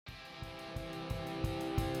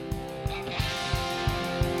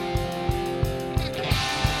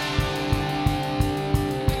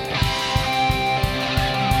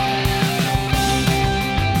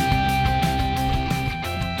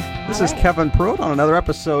This is Kevin Pruitt on another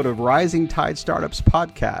episode of Rising Tide Startups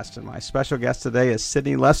podcast. And my special guest today is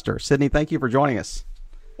Sydney Lester. Sydney, thank you for joining us.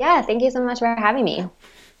 Yeah, thank you so much for having me.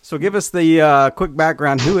 So give us the quick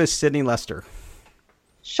background. Who is Sydney Lester?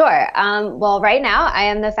 Sure. Well, right now I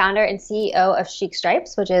am the founder and CEO of Chic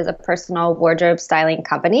Stripes, which is a personal wardrobe styling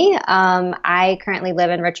company. I currently live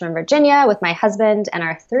in Richmond, Virginia with my husband and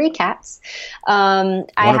our 3 cats. One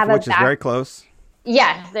of which is very close.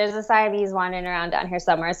 Yes, there's a Siamese wandering around down here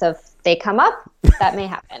somewhere, so if they come up, that may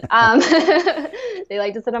happen. They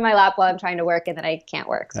like to sit on my lap while I'm trying to work, and then I can't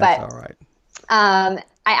work. That's all right. I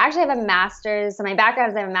actually have a master's. So my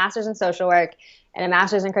background is I have a master's in social work and a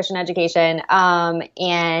master's in Christian education,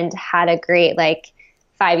 and had a great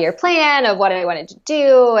 5-year plan of what I wanted to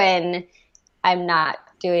do, and I'm not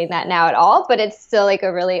doing that now at all, but it's still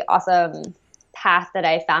a really awesome path that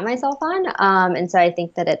I found myself on, and so I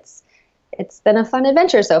think that it's been a fun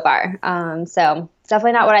adventure so far. So it's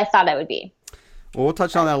definitely not what I thought it would be. Well, we'll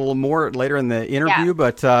touch on that a little more later in the interview,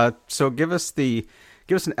 but so give us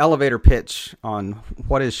an elevator pitch on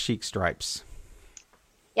what is Chic Stripes.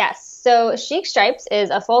 Yes. So Chic Stripes is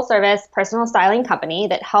a full-service personal styling company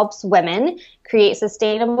that helps women create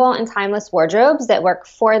sustainable and timeless wardrobes that work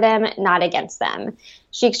for them, not against them.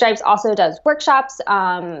 Chic Stripes also does workshops,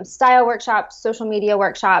 style workshops, social media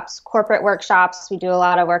workshops, corporate workshops. We do a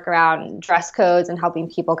lot of work around dress codes and helping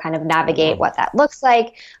people kind of navigate what that looks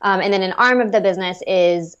like. And then an arm of the business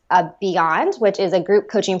is Beyond, which is a group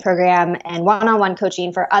coaching program and one-on-one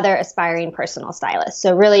coaching for other aspiring personal stylists.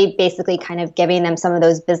 So really basically kind of giving them some of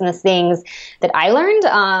those business things that I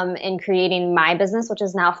learned in creating my business, which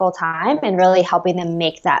is now full-time, and really helping them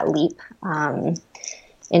make that leap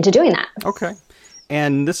into doing that. Okay.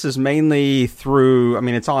 And this is mainly through,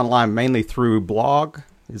 it's online, mainly through blog.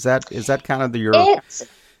 Is that kind of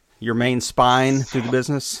your main spine through the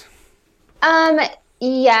business?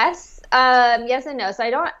 Yes. Yes and no.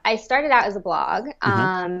 So I started out as a blog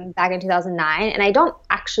back in 2009, and I don't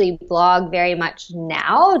actually blog very much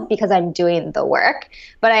now because I'm doing the work,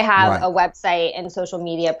 but I have a website and social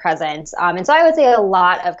media presence. And so I would say a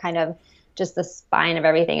lot of kind of just the spine of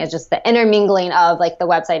everything is just the intermingling of the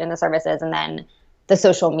website and the services, and then the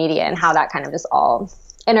social media and how that kind of just all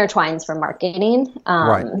intertwines for marketing.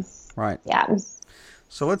 Right. Yeah.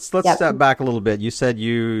 So let's step back a little bit. You said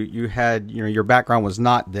you had, your background was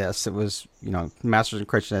not this. It was, master's in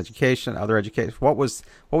Christian education, other education. What was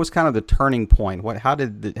kind of the turning point? How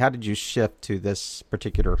did you shift to this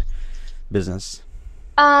particular business?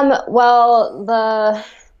 Well, the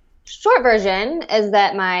short version is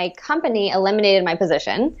that my company eliminated my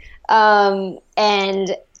position.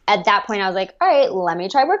 And at that point I was like, all right, let me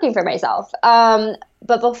try working for myself.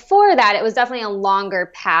 But before that, it was definitely a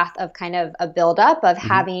longer path of kind of a buildup of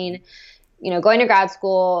having, going to grad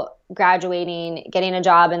school, graduating, getting a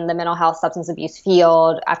job in the mental health, substance abuse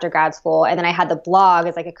field after grad school. And then I had the blog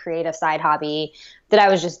as a creative side hobby that I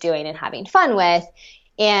was just doing and having fun with.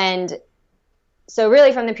 And so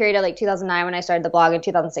really from the period of 2009 when I started the blog in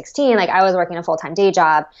 2016, I was working a full-time day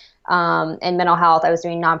job in mental health. I was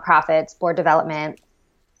doing nonprofits, board development,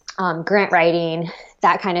 grant writing,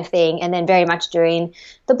 that kind of thing, and then very much doing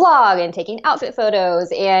the blog and taking outfit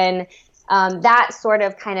photos, and that sort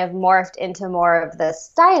of kind of morphed into more of the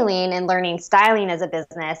styling and learning styling as a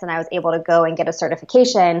business, and I was able to go and get a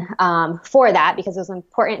certification for that because it was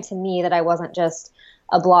important to me that I wasn't just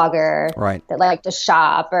a blogger that liked to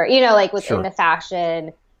shop or was into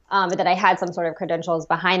fashion, but that I had some sort of credentials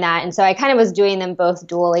behind that, and so I kind of was doing them both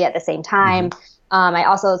dually at the same time. I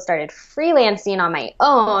also started freelancing on my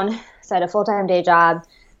own. So I had a full-time day job,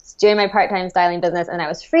 doing my part-time styling business, and I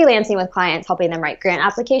was freelancing with clients, helping them write grant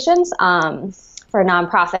applications for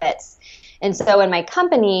nonprofits. And so when my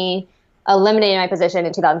company eliminated my position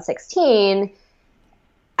in 2016,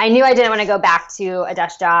 I knew I didn't want to go back to a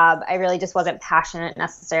desk job. I really just wasn't passionate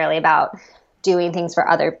necessarily about doing things for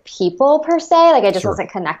other people per se. I just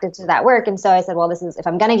wasn't connected to that work. And so I said, well, if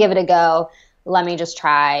I'm going to give it a go, let me just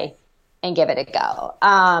try and give it a go.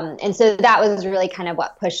 And so that was really kind of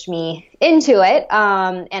what pushed me into it.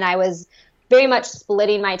 And I was very much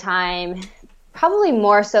splitting my time, probably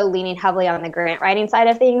more so leaning heavily on the grant writing side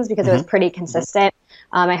of things because it was pretty consistent.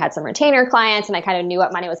 I had some retainer clients and I kind of knew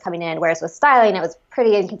what money was coming in, whereas with styling, it was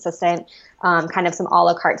pretty inconsistent, kind of some a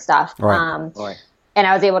la carte stuff. And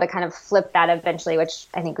I was able to kind of flip that eventually, which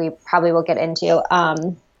I think we probably will get into.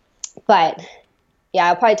 But yeah,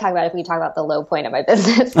 I'll probably talk about it if we talk about the low point of my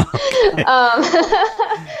business.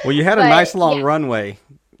 Well, you had a nice long runway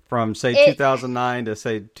from say 2009 to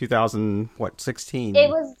say 2016? It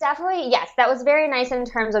was definitely, yes, that was very nice in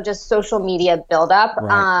terms of just social media buildup.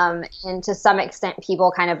 Right. And to some extent,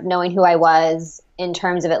 people kind of knowing who I was in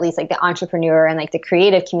terms of at least like the entrepreneur and like the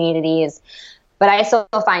creative communities. But I still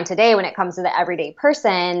find today when it comes to the everyday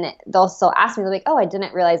person, they'll still ask me, like, oh, I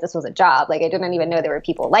didn't realize this was a job. Like, I didn't even know there were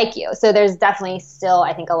people like you. So there's definitely still,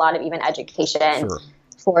 I think, a lot of even education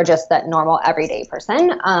for just that normal everyday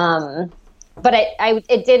person. But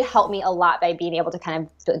it did help me a lot by being able to kind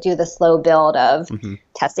of do the slow build of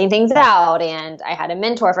testing things out. And I had a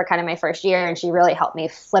mentor for kind of my first year, and she really helped me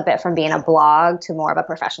flip it from being a blog to more of a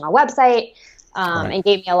professional website, and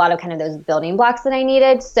gave me a lot of kind of those building blocks that I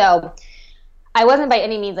needed. So I wasn't by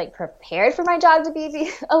any means like prepared for my job to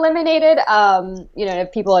be eliminated. You know,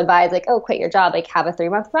 if people advise like, oh, quit your job, like have a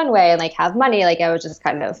 3-month runway and like have money, like I was just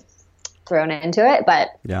kind of thrown into it. But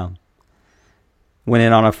yeah, went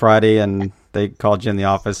in on a Friday and they called you in the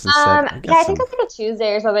office and said, yeah, I think it was like a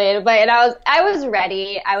Tuesday or something. But I was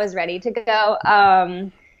ready. I was ready to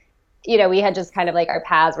go. You know, we had just kind of like our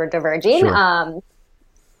paths were diverging. Sure.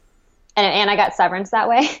 And I got severance that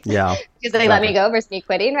way. Yeah. Because they let me go versus me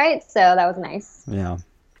quitting, right? So that was nice. Yeah.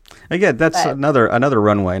 Again, that's another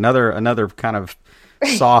runway, another kind of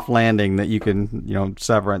soft landing that you can, you know,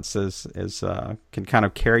 severance is can kind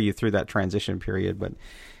of carry you through that transition period. But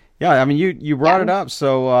yeah, I mean, you brought it up,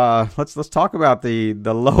 so let's talk about the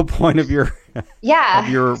low point of your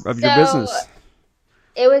your business.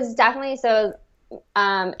 It was definitely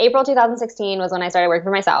April 2016 was when I started working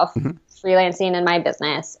for myself, freelancing in my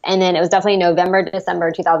business. And then it was definitely November,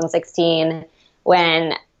 December 2016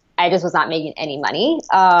 when I just was not making any money.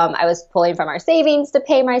 I was pulling from our savings to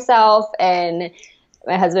pay myself. And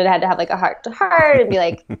my husband had to have like a heart to heart and be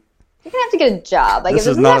like, you're gonna have to get a job. Like, this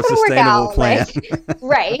if is not going to work out, plan. like,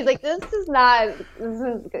 right? He's like, this isn't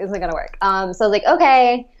gonna work. So I was like,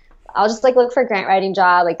 okay, I'll just like look for a grant writing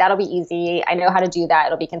job. Like that'll be easy. I know how to do that.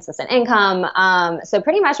 It'll be consistent income. So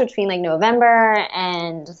pretty much between like November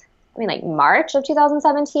and like March of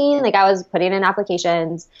 2017, like I was putting in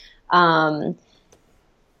applications. Like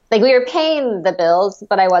we were paying the bills,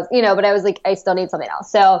 but I was like, I still need something else.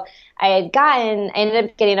 So I ended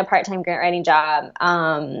up getting a part-time grant writing job.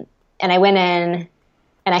 And I went in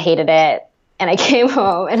and I hated it. And I came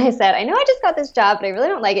home and I said, I know I just got this job, but I really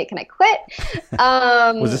don't like it. Can I quit?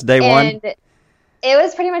 Was this day one? It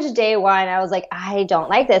was pretty much day one. I was like, I don't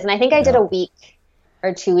like this. And I think I did a week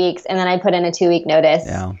or 2 weeks, and then I put in a 2-week notice.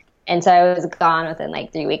 Yeah. And so I was gone within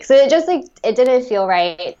like 3 weeks. So it just like, it didn't feel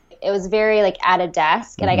right. It was very like at a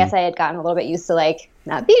desk. And I guess I had gotten a little bit used to like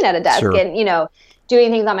not being at a desk and, you know,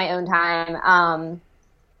 doing things on my own time.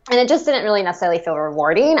 And it just didn't really necessarily feel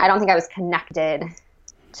rewarding. I don't think I was connected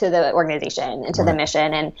to the organization and to the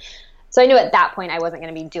mission. And so I knew at that point I wasn't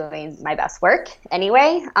going to be doing my best work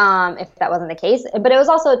anyway, if that wasn't the case. But it was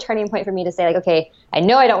also a turning point for me to say like, okay, I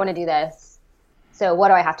know I don't want to do this. So what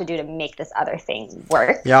do I have to do to make this other thing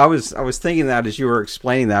work? Yeah, I was thinking that as you were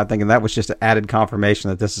explaining that, thinking that was just an added confirmation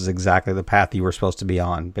that this is exactly the path you were supposed to be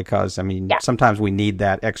on. Because I mean, sometimes we need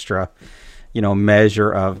that extra, you know,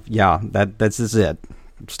 measure of this is it.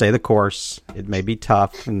 Stay the course. It may be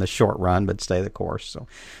tough in the short run, but stay the course. So,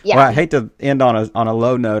 well, I hate to end on a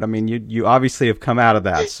low note. I mean, you obviously have come out of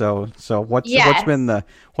that. So what's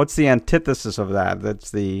the antithesis of that?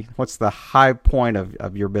 What's the high point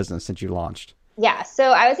of your business since you launched? Yeah,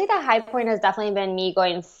 so I would say the high point has definitely been me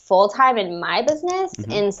going full time in my business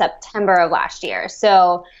in September of last year.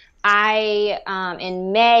 So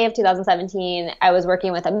in May of 2017, I was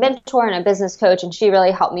working with a mentor and a business coach, and she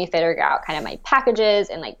really helped me figure out kind of my packages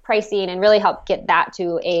and like pricing, and really helped get that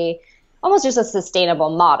to almost just a sustainable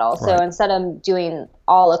model. So instead of doing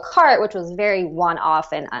a la carte, which was very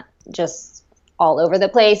one-off and just all over the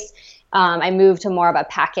place, I moved to more of a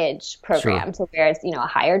package program, so where it's, you know, a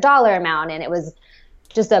higher dollar amount, and it was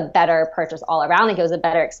just a better purchase all around. Like it was a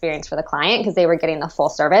better experience for the client because they were getting the full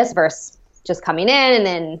service versus just coming in and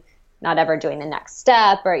then not ever doing the next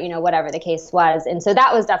step or, you know, whatever the case was. And so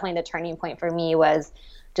that was definitely the turning point for me, was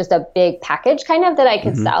just a big package kind of that I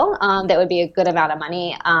could sell that would be a good amount of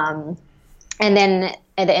money. And then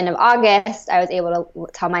at the end of August, I was able to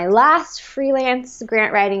tell my last freelance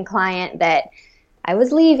grant writing client that I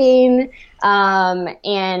was leaving,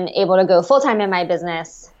 and able to go full-time in my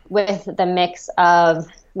business with the mix of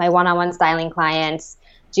my one-on-one styling clients,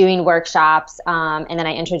 doing workshops, and then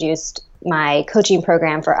I introduced my coaching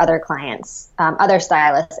program for other clients, other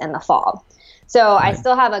stylists in the fall. So I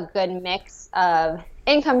still have a good mix of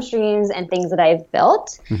income streams and things that I've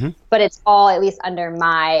built, but it's all at least under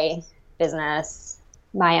my business,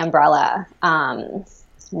 my umbrella.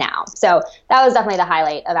 now. So that was definitely the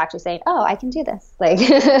highlight of actually saying, oh, I can do this. Like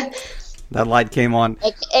that light came on.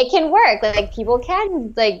 It can work. Like people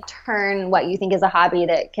can like turn what you think is a hobby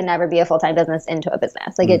that can never be a full-time business into a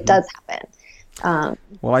business. Like it does happen.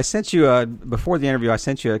 Well, I sent you before the interview. I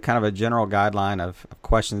sent you a kind of a general guideline of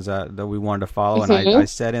questions that we wanted to follow, and I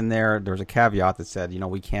said in there's a caveat that said,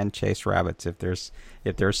 we can chase rabbits if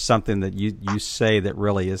there's something that you say that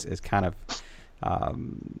really is kind of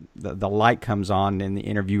the light comes on in the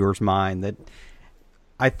interviewer's mind. That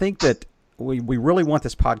I think that we really want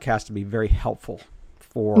this podcast to be very helpful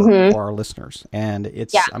for our listeners. And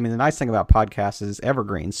it's, I mean, the nice thing about podcasts is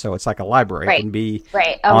evergreen. So it's like a library. It can be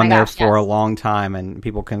on there for a long time, and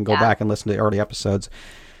people can go back and listen to the early episodes.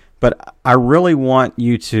 But I really want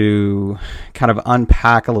you to kind of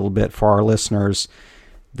unpack a little bit for our listeners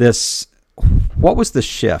what was the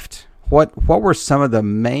shift? What were some of the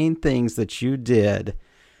main things that you did,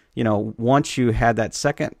 once you had that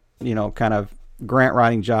second, kind of grant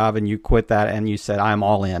writing job and you quit that and you said, I'm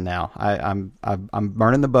all in now. I'm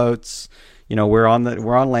burning the boats. We're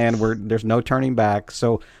on land. There's no turning back.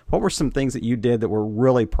 So what were some things that you did that were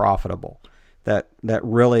really profitable, that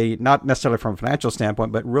really, not necessarily from a financial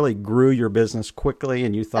standpoint, but really grew your business quickly?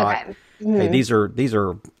 And you thought, hey, these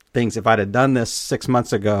are things, if I'd have done this 6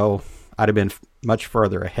 months ago, I'd have been much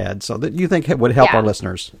further ahead. So that you think it would help our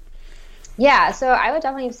listeners? Yeah, so I would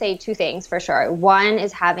definitely say two things for sure. One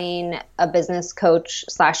is having a business coach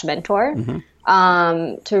 / mentor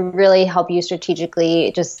to really help you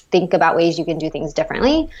strategically just think about ways you can do things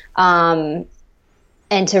differently, and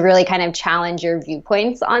to really kind of challenge your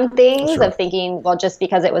viewpoints on things of thinking, well, just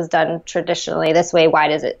because it was done traditionally this way, why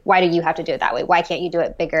do you have to do it that way? Why can't you do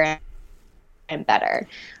it bigger and better?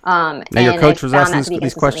 Now your coach was asking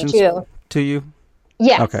these questions to you?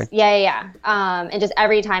 Yes. Okay. Yeah. And just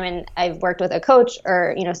every time, and I've worked with a coach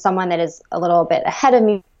or, someone that is a little bit ahead of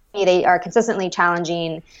me, they are consistently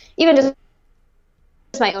challenging even just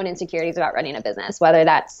my own insecurities about running a business, whether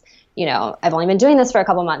that's, I've only been doing this for a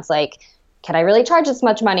couple months. Like, can I really charge this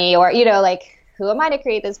much money? Or, like, who am I to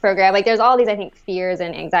create this program? Like, there's all these, I think, fears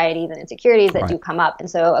and anxieties and insecurities that do come up. And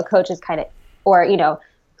so a coach is kind of, or,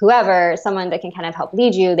 whoever, someone that can kind of help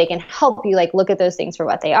lead you, they can help you, like, look at those things for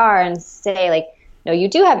what they are and say, like, no, you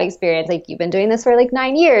do have experience. Like, you've been doing this for like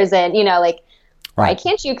 9 years, and why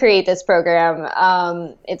can't you create this program?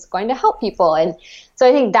 It's going to help people. And so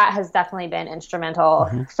I think that has definitely been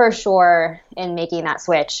instrumental for sure in making that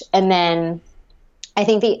switch. And then I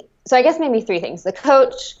think so I guess maybe three things: the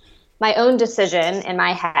coach, my own decision in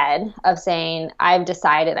my head of saying, I've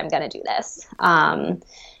decided I'm going to do this.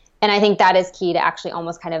 And I think that is key to actually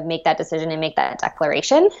almost kind of make that decision and make that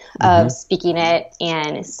declaration of speaking it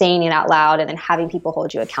and saying it out loud, and then having people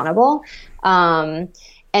hold you accountable. And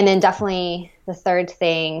then definitely the third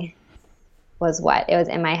thing was what? It was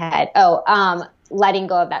in my head. Letting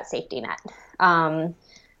go of that safety net.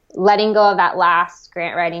 Letting go of that last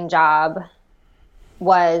grant writing job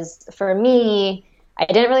was, for me, I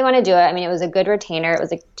didn't really want to do it. I mean, it was a good retainer. It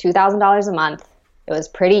was like $2,000 a month. It was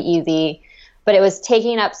pretty easy. But it was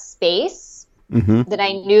taking up space that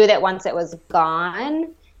I knew that once it was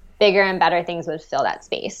gone, bigger and better things would fill that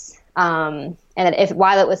space. And that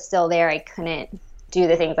while it was still there, I couldn't do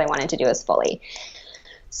the things I wanted to do as fully.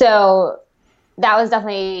 So that was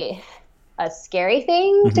definitely a scary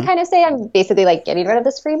thing to kind of say. I'm basically like getting rid of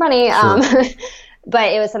this free money.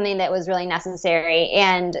 But it was something that was really necessary.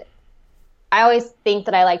 And I always think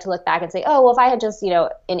that I like to look back and say, oh, well, if I had just,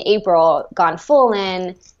 in April gone full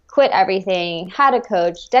in, quit everything, had a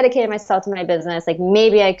coach, dedicated myself to my business, like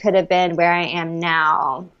maybe I could have been where I am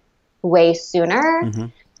now way sooner.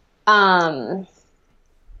 But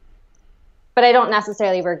I don't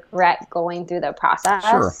necessarily regret going through the process.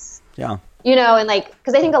 Sure. Yeah. And like,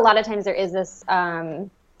 because I think a lot of times there is this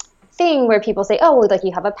thing where people say, oh, well, like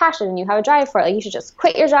you have a passion and you have a drive for it. Like you should just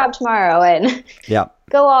quit your job tomorrow and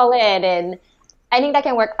go all in. And I think that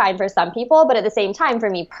can work fine for some people, but at the same time, for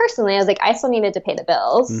me personally, I was like, I still needed to pay the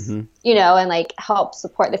bills, and like help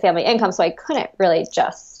support the family income. So I couldn't really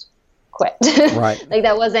just quit. Right. Like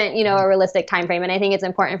that wasn't, a realistic time frame. And I think it's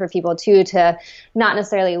important for people too, to not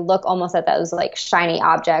necessarily look almost at those like shiny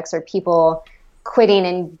objects or people quitting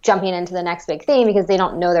and jumping into the next big thing because they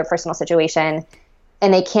don't know their personal situation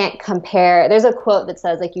and they can't compare. There's a quote that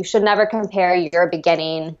says like, you should never compare your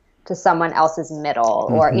beginning to someone else's middle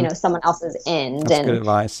or, someone else's end. That's good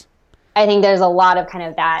advice. I think there's a lot of kind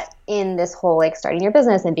of that in this whole, like starting your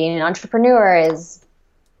business and being an entrepreneur is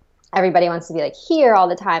everybody wants to be like here all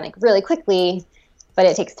the time, like really quickly, but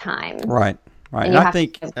it takes time. Right. And I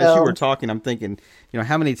think as you were talking, I'm thinking,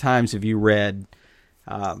 how many times have you read,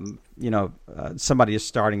 somebody is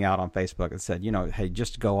starting out on Facebook and said, hey,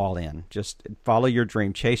 just go all in, just follow your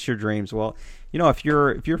dream, chase your dreams. Well, if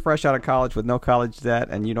you're fresh out of college with no college debt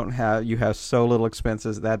and you have so little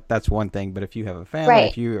expenses, that's one thing. But if you have a family,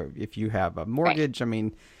 right. if you have a mortgage, right. I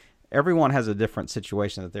mean, everyone has a different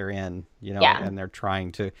situation that they're in, and you're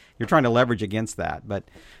trying to leverage against that. But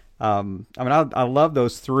I love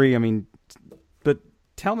those three. I mean, but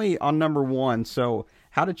tell me on number one. So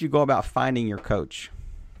how did you go about finding your coach?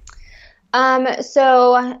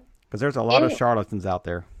 So because there's a lot of charlatans out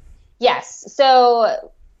there. Yes.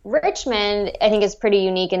 So Richmond, I think, is pretty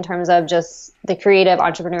unique in terms of just the creative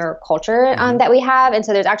entrepreneur culture that we have. And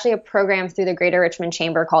so there's actually a program through the Greater Richmond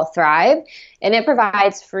Chamber called Thrive, and it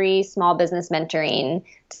provides free small business mentoring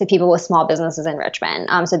to people with small businesses in Richmond.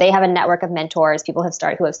 So they have a network of mentors, people who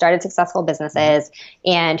have started successful businesses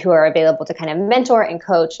and who are available to kind of mentor and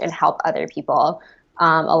coach and help other people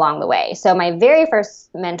along the way. So my very first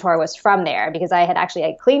mentor was from there because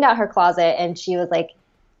I cleaned out her closet and she was like,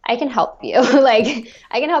 I can help you. I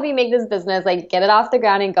can help you make this business, get it off the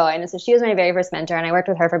ground and going. And so she was my very first mentor and I worked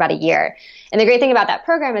with her for about a year. And the great thing about that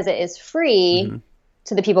program is it is free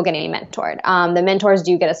to the people getting mentored. The mentors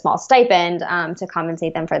do get a small stipend to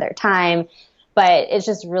compensate them for their time, but it's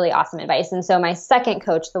just really awesome advice. And so my second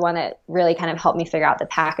coach, the one that really kind of helped me figure out the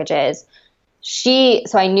packages,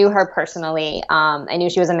 so I knew her personally. I knew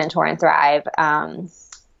she was a mentor in Thrive.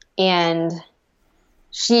 And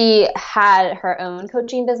she had her own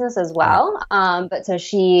coaching business as well. But so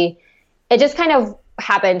it just kind of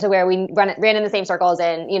happened to where we ran in the same circles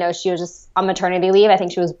and, she was just on maternity leave. I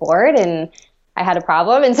think she was bored and I had a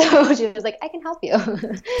problem. And so she was like, I can help you.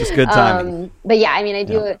 Just good timing. But yeah, I mean,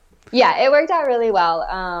 it worked out really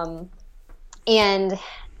well. And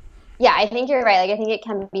yeah, I think you're right. I think it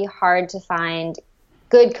can be hard to find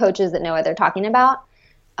good coaches that know what they're talking about.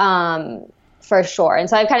 For sure. And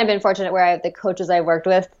so I've kind of been fortunate where the coaches I've worked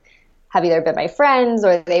with have either been my friends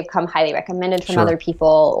or they've come highly recommended from other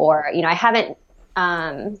people, or, I haven't,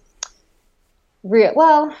 I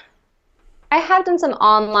have done some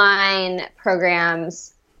online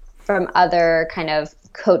programs from other kind of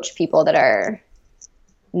coach people that are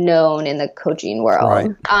known in the coaching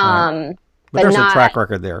world. Right. But there's a track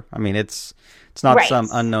record there. I mean, it's not some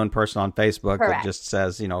unknown person on Facebook that just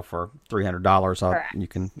says, for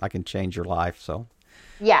 $300, I can change your life. So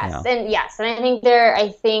yes, and I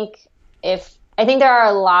think there are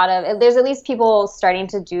a lot of, there's at least people starting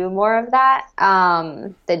to do more of that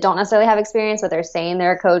that don't necessarily have experience, but they're saying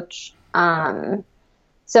they're a coach. So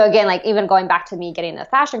again, even going back to me getting the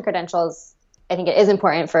fashion credentials, I think it is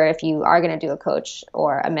important for if you are going to do a coach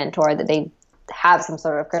or a mentor that they have some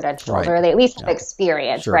sort of credentials or they at least have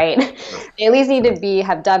experience, right? They at least need to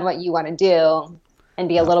have done what you want to do and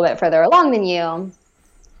be a little bit further along than you.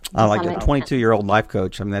 I like a 22-year-old life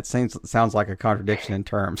coach. I mean, that sounds like a contradiction in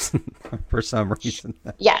terms for some reason.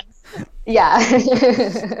 Yes. Yeah.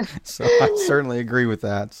 So I certainly agree with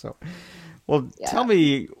that. So, tell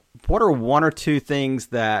me, what are one or two things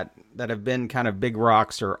that have been kind of big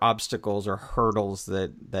rocks or obstacles or hurdles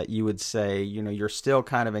that you would say, you're still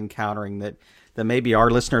kind of encountering that maybe our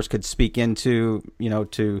listeners could speak into,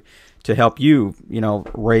 to help you,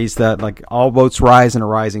 raise that, like all boats rise in a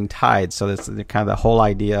rising tide. So that's kind of the whole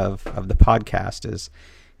idea of the podcast is,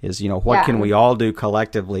 what can we all do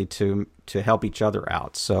collectively to help each other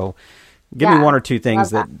out? So give me one or two things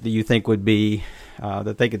that you think would be,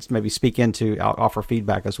 that they could maybe speak into, offer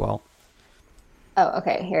feedback as well. Oh,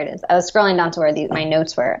 okay. Here it is. I was scrolling down to where my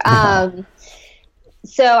notes were.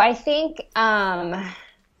 So I think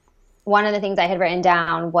one of the things I had written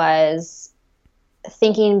down was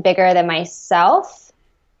thinking bigger than myself.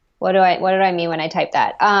 What do I mean when I type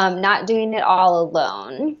that? Not doing it all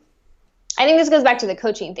alone. I think this goes back to the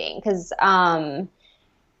coaching thing because a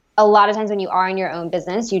lot of times when you are in your own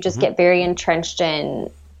business, you just get very entrenched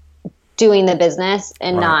in doing the business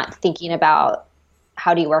and not thinking about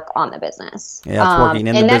how do you work on the business. Yeah, it's working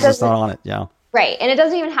in the business, not on it. Yeah. Right. And it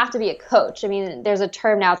doesn't even have to be a coach. I mean, there's a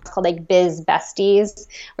term now, it's called like biz besties,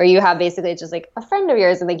 where you have basically just like a friend of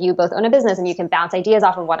yours and like you both own a business and you can bounce ideas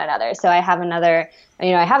off of one another. So I have I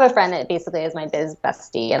have a friend that basically is my biz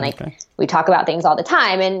bestie and like we talk about things all the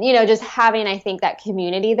time. And, just having, I think that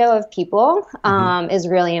community though of people is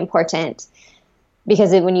really important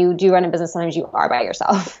because when you do run a business, sometimes you are by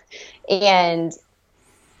yourself. And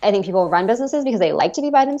I think people run businesses because they like to be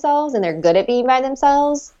by themselves and they're good at being by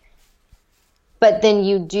themselves. But then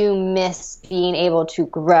you do miss being able to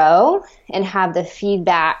grow and have the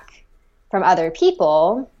feedback from other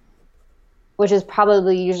people, which is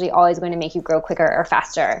probably usually always going to make you grow quicker or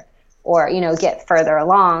faster or, get further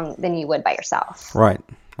along than you would by yourself. Right.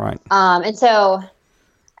 And so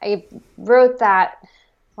I wrote that.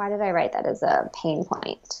 Why did I write that as a pain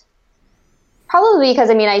point? Probably because,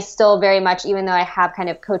 I mean, I still very much, even though I have kind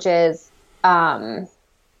of coaches, I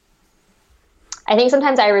think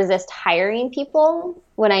sometimes I resist hiring people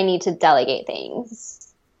when I need to delegate things.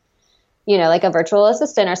 You know, like a virtual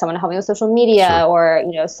assistant or someone to help me with social media, Sure. or,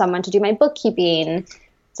 you know, someone to do my bookkeeping.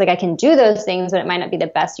 It's like I can do those things, but it might not be the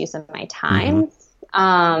best use of my time.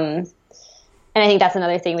 And I think that's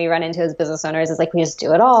another thing we run into as business owners is like we just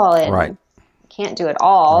do it all, and Right. can't do it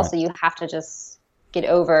all. Right. So you have to just get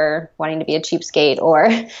over wanting to be a cheapskate, or,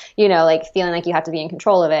 you know, like feeling like you have to be in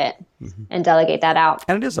control of it and delegate that out.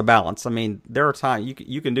 And it is a balance. I mean, there are times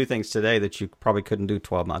you can do things today that you probably couldn't do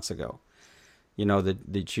 12 months ago. You know,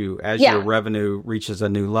 that you, as your revenue reaches a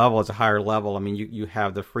new level, it's a higher level. I mean, you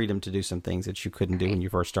have the freedom to do some things that you couldn't do when you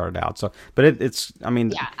first started out. So, but it's, I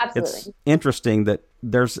mean, it's interesting that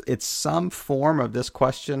it's some form of this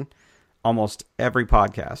question almost every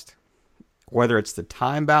podcast, whether it's the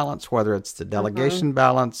time balance, whether it's the delegation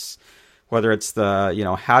balance, whether it's the, you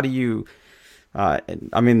know, how do you,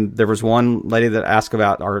 I mean, there was one lady that asked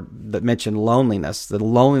about, or that mentioned loneliness, the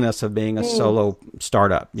loneliness of being a solo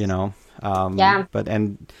startup, you know.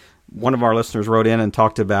 And one of our listeners wrote in and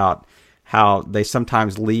talked about how they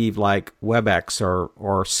sometimes leave like WebEx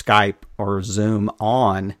or Skype or Zoom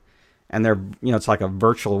on, and they're, you know, it's like a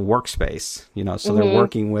virtual workspace, you know, so they're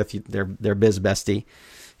working with their biz bestie,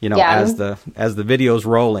 you know, as the video's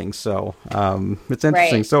rolling. So it's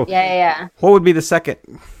interesting. Right. So what would be the second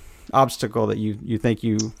obstacle that you think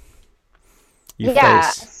you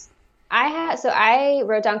face? I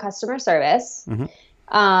wrote down customer service.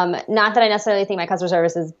 Not that I necessarily think my customer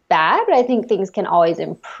service is bad, but I think things can always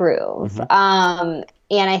improve. And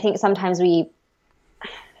I think sometimes we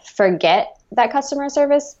forget that customer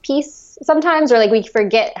service piece sometimes, or like we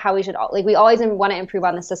forget how we should, like we always want to improve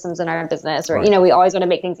on the systems in our business, or, you know, we always want to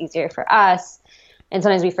make things easier for us. And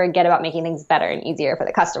sometimes we forget about making things better and easier for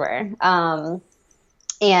the customer.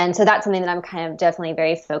 And so that's something that I'm kind of definitely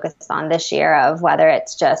very focused on this year, of whether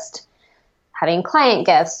it's just having client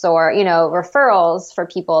gifts or, you know, referrals for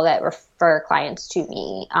people that refer clients to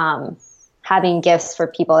me, having gifts for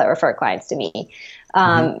people that refer clients to me,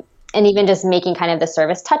 and even just making kind of the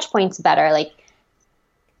service touch points better, like,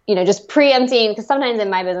 you know, just preempting, because sometimes in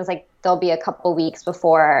my business, like there'll be a couple weeks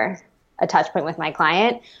before a touch point with my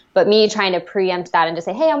client, but me trying to preempt that and just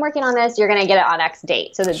say, hey, I'm working on this, you're going to get it on X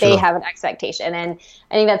date, so that they have an expectation. And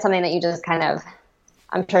I think that's something that you just kind of,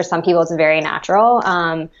 I'm sure some people it's very natural,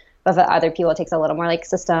 but for other people, it takes a little more like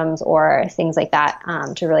systems or things like that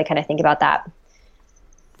to really kind of think about that.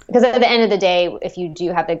 Because at the end of the day, if you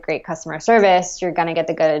do have the great customer service, you're going to get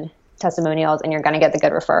the good testimonials, and you're going to get the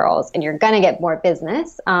good referrals, and you're going to get more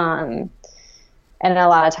business. And a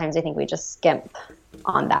lot of times I think we just skimp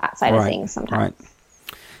on that side of things sometimes. Right.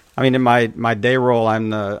 I mean, in my day role, I'm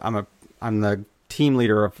the team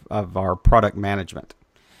leader of our product management.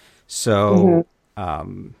 So,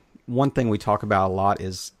 one thing we talk about a lot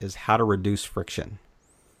is how to reduce friction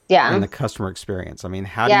in the customer experience. I mean,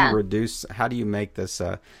 how do you make this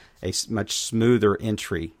a much smoother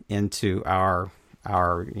entry into our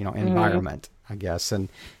environment, I guess. And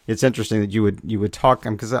it's interesting that you would talk,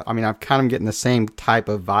 because I mean, I'm kind of getting the same type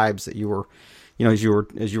of vibes that you were, you know, as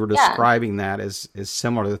you were describing that is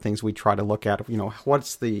similar to the things we try to look at. You know,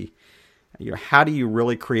 what's the, you know, how do you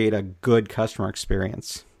really create a good customer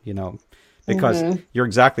experience, you know? Because you're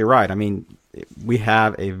exactly right. I mean, we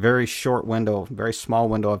have a very short window, very small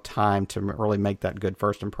window of time to really make that good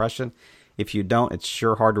first impression. If you don't, it's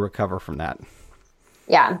sure hard to recover from that.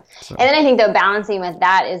 Yeah. So. And then I think the balancing with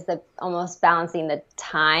that is almost balancing the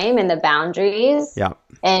time and the boundaries. Yeah.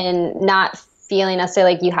 And not feeling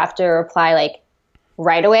necessarily like you have to reply like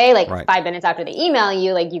right away, like 5 minutes after they email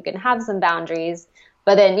you, like you can have some boundaries,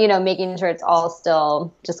 but then, you know, making sure it's all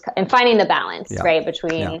still just, and finding the balance, right,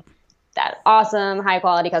 between that awesome high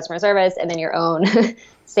quality customer service and then your own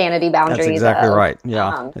sanity boundaries. That's exactly right.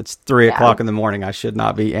 Yeah. It's 3 o'clock in the morning. I should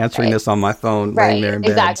not be answering this on my phone laying there in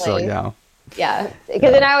bed. Exactly. So yeah. Yeah.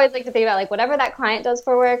 Because then I always like to think about like whatever that client does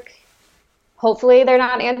for work, hopefully they're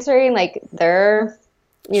not answering like their,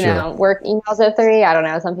 you know, work emails at 3. I don't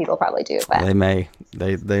know. Some people probably do, but they may.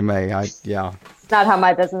 It's not how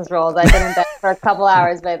my business rolls. I've been in bed for a couple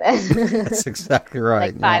hours by then. That's exactly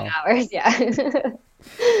right. Like 5 hours. Yeah.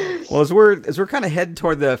 Well, as we're kind of heading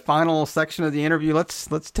toward the final section of the interview, let's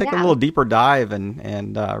take a little deeper dive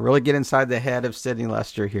and really get inside the head of Sydney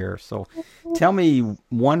Lester here. So, tell me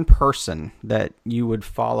one person that you would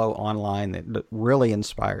follow online that really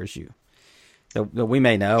inspires you, that we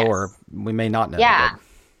may know or we may not know. Yeah.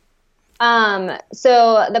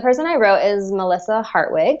 So the person I wrote is Melissa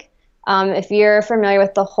Hartwig. If you're familiar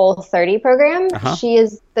with the Whole30 program, she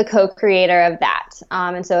is the co-creator of that.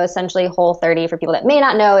 And so essentially Whole30, for people that may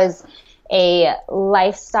not know, is a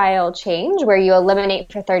lifestyle change where you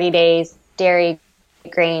eliminate for 30 days dairy,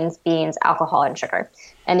 grains, beans, alcohol, and sugar.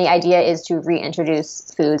 And the idea is to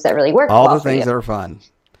reintroduce foods that really work all well the things for you. that are fun.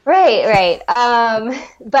 Right.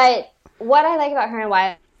 But what I like about her and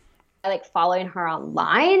why I like following her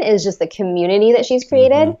online is just the community that she's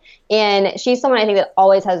created. And she's someone I think that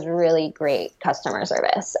always has really great customer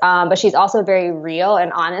service. But she's also very real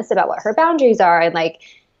and honest about what her boundaries are. And like,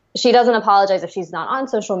 she doesn't apologize if she's not on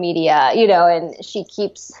social media, you know, and she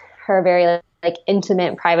keeps her very like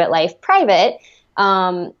intimate private life private.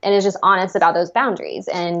 And is just honest about those boundaries.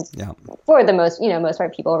 And for the most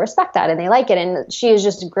part, people respect that and they like it. And she has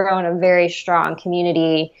just grown a very strong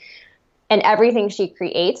community. And everything she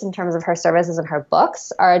creates in terms of her services and her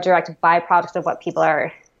books are a direct byproduct of what people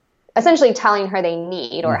are essentially telling her they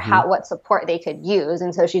need or what support they could use.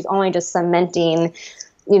 And so she's only just cementing,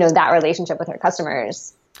 you know, that relationship with her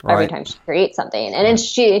customers every time she creates something. And then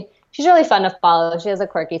she's really fun to follow. She has a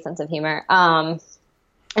quirky sense of humor. And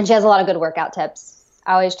she has a lot of good workout tips.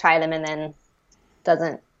 I always try them and then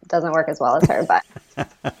doesn't work as well as her, but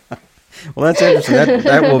well, that's interesting.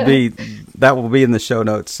 That will be in the show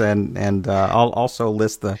notes, and I'll also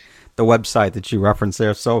list the website that you referenced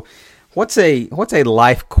there. So, what's a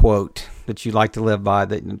life quote that you like to live by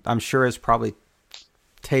that I'm sure is probably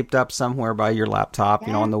taped up somewhere by your laptop,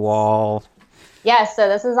 you know, on the wall? Yes, so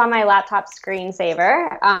this is on my laptop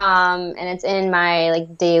screensaver, and it's in my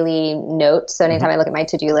like daily notes. So anytime I look at my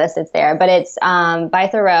to-do list, it's there. But it's by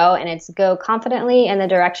Thoreau, and it's "Go confidently in the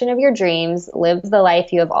direction of your dreams. Live the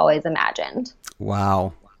life you have always imagined."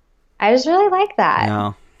 Wow, I just really like that.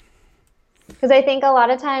 Yeah, because I think a lot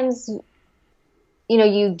of times, you know,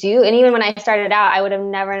 you do, and even when I started out, I would have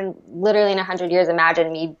never, literally in 100 years,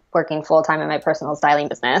 imagined me working full time in my personal styling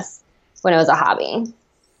business when it was a hobby.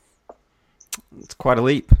 It's quite a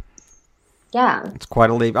leap. Yeah. It's quite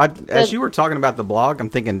a leap. As you were talking about the blog, I'm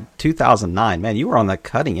thinking 2009. Man, you were on the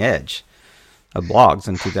cutting edge of blogs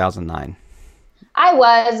in 2009. I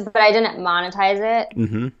was, but I didn't monetize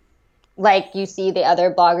it like you see the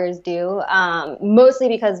other bloggers do. Mostly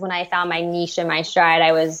because when I found my niche and my stride,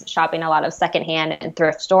 I was shopping a lot of secondhand and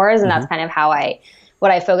thrift stores. And that's kind of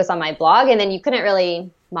what I focus on my blog. And then you couldn't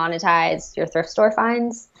really monetize your thrift store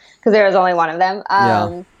finds because there was only one of them.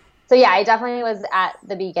 So yeah, I definitely was at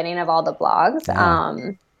the beginning of all the blogs.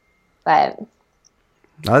 But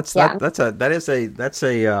that's a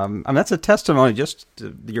testimony just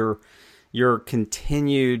to your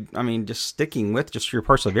continued, I mean, just sticking with just your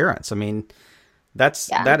perseverance. I mean, that's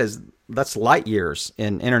light years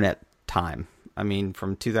in internet time. I mean,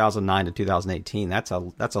 from 2009 to 2018, that's a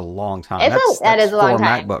long time. That is a long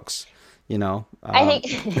time. 4 MacBooks. You know, I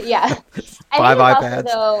think, yeah. 5 Also, iPads.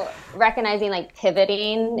 though, recognizing like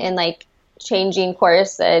pivoting and like changing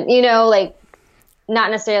course, and you know, like not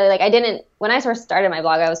necessarily like when I first started my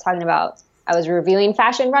blog, I was reviewing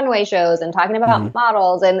fashion runway shows and talking about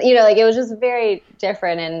models, and you know, like it was just very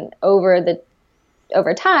different. And over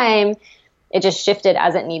time, it just shifted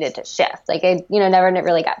as it needed to shift. Like I, you know, never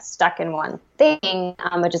really got stuck in one thing,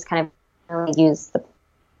 but just kind of really used the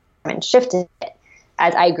and shifted it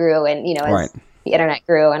as I grew and, you know, as the internet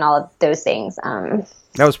grew and all of those things. That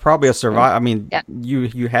was probably a survive. I mean,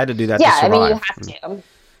 you had to do that to survive. I mean, you have to.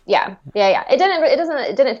 Yeah.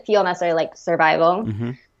 It didn't feel necessarily like survival,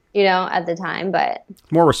 you know, at the time, but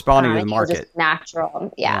more responding to the market. Just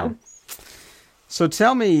natural. Yeah. So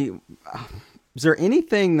tell me, is there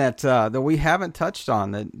anything that we haven't touched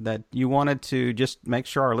on that you wanted to just make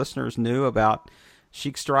sure our listeners knew about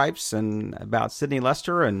Chic Stripes and about Sydney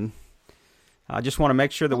Lester? And I just want to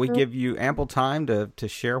make sure that we give you ample time to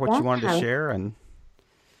share what you wanted to share. And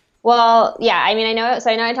well, yeah, I mean, I know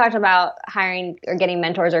I talked about hiring or getting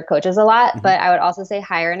mentors or coaches a lot, but I would also say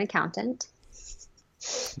hire an accountant.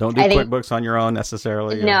 Don't do QuickBooks on your own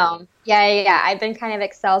necessarily. No. Yeah. I've been kind of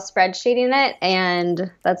Excel spreadsheeting it, and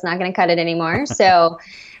that's not going to cut it anymore. So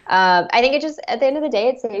I think it just, at the end of the day,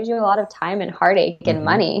 it saves you a lot of time and heartache and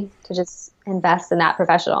money to just invest in that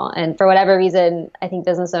professional. And for whatever reason, I think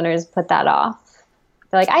business owners put that off.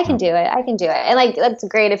 They're like, I can do it. And like, that's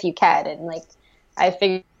great if you can. And like, I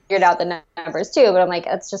figured out the numbers too, but I'm like,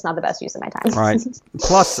 that's just not the best use of my time. Right.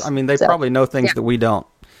 Plus, I mean, they probably know things that we don't.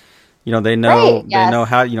 You know, they know they know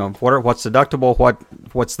how, you know, what's deductible,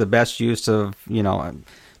 what's the best use of, you know,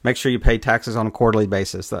 make sure you pay taxes on a quarterly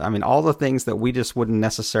basis. I mean, all the things that we just wouldn't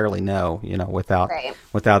necessarily know, you know, without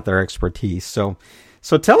their expertise. So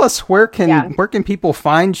tell us, where can people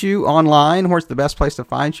find you online? Where's the best place to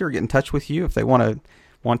find you or get in touch with you if they want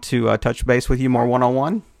to touch base with you more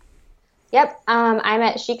one-on-one? Yep. I'm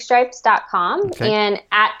at chicstripes.com and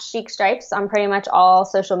at chicstripes on pretty much all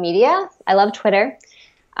social media. I love Twitter.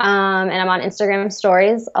 And I'm on Instagram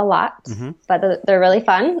stories a lot, but they're really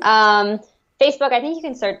fun. Facebook, I think you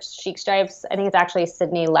can search Chic Stripes. I think it's actually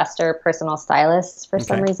Sydney Lester Personal Stylist for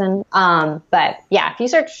some reason. But yeah, if you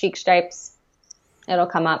search Chic Stripes, it'll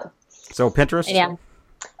come up. So Pinterest? Yeah.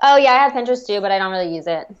 Oh yeah, I have Pinterest too, but I don't really use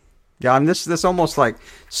it. Yeah, and this almost like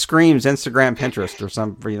screams Instagram Pinterest or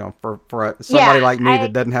some, for somebody like me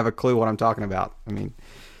that doesn't have a clue what I'm talking about. I mean,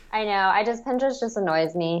 I know. Pinterest just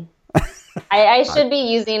annoys me. I should be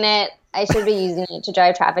using it. I should be using it to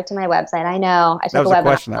drive traffic to my website. I know. That was a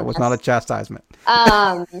question. That was not a chastisement.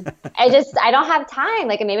 I don't have time.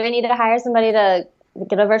 Like maybe I need to hire somebody to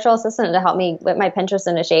get a virtual assistant to help me whip my Pinterest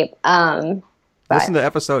into shape. Listen to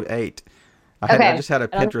episode 8. I just had a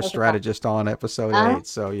Pinterest strategist on episode 8.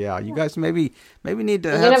 So yeah, you guys maybe need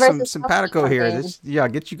to have some simpatico here.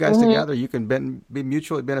 Get you guys together. You can be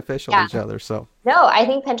mutually beneficial to each other. So no, I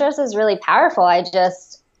think Pinterest is really powerful.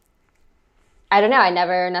 I don't know. I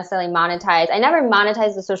never necessarily monetized. I never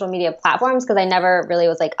monetized the social media platforms because I never really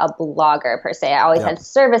was like a blogger per se. I always had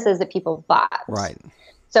services that people bought. Right.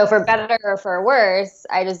 So for better or for worse,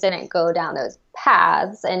 I just didn't go down those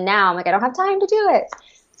paths. And now I'm like, I don't have time to do it.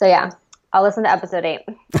 So yeah, I'll listen to episode 8.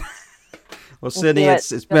 Well, Sydney,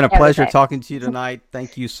 it's been a pleasure talking to you tonight.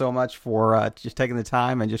 Thank you so much for just taking the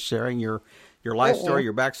time and just sharing your life story,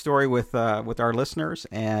 your backstory with our listeners.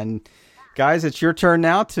 And guys, it's your turn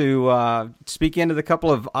now to speak into the couple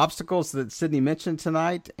of obstacles that Sydney mentioned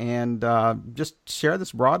tonight, and just share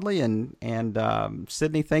this broadly. And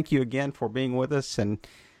Sydney, thank you again for being with us and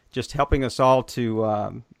just helping us all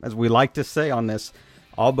to, as we like to say on this,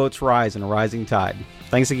 all boats rise in a rising tide.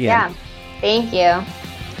 Thanks again. Yeah, thank you.